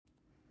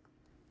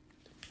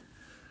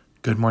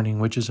Good morning,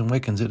 witches and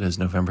Wiccans. It is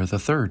November the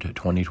 3rd,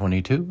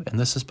 2022, and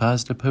this is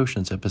Positive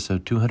Potions,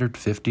 episode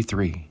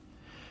 253.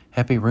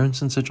 Happy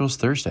Runes and Sigils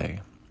Thursday.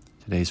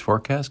 Today's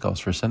forecast calls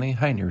for sunny,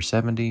 high near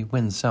 70,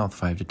 winds south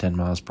 5 to 10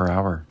 miles per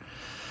hour.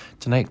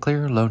 Tonight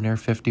clear, low near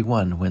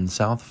 51, winds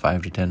south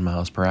 5 to 10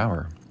 miles per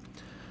hour.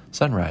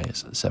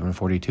 Sunrise,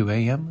 7:42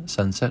 a.m.,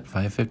 sunset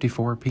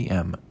 5:54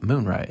 p.m.,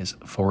 moonrise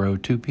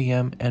 4:02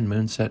 p.m., and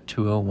moonset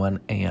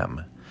 2:01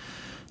 a.m.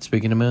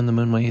 Speaking of moon, the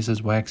moon waves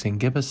as waxing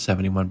gibbous,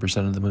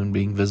 71% of the moon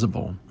being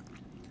visible.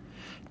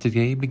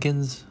 Today we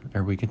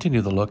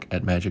continue the look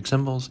at magic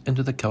symbols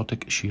into the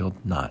Celtic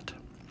Shield knot.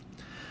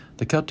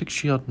 The Celtic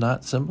Shield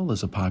knot symbol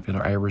is a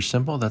popular Irish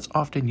symbol that's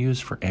often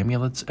used for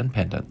amulets and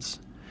pendants.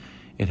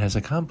 It has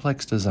a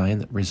complex design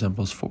that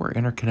resembles four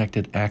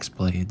interconnected axe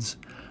blades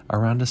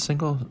around a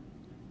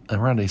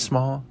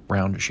small,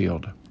 round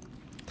shield.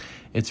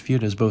 It's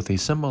viewed as both a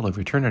symbol of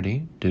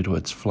eternity, due to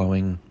its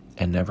flowing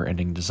and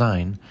never-ending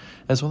design,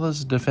 as well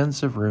as a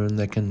defensive rune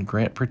that can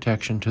grant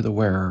protection to the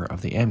wearer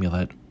of the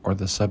amulet or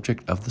the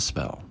subject of the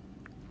spell.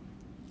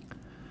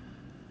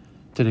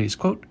 Today's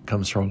quote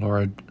comes from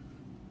Laura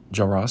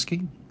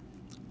Jaworski.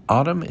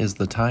 Autumn is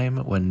the time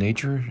when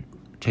nature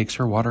takes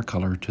her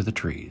watercolor to the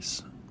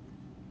trees.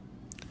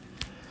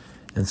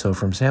 And so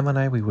from Sam and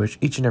I, we wish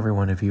each and every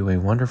one of you a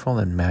wonderful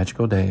and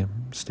magical day.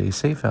 Stay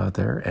safe out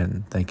there,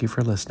 and thank you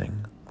for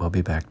listening. We'll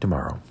be back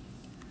tomorrow.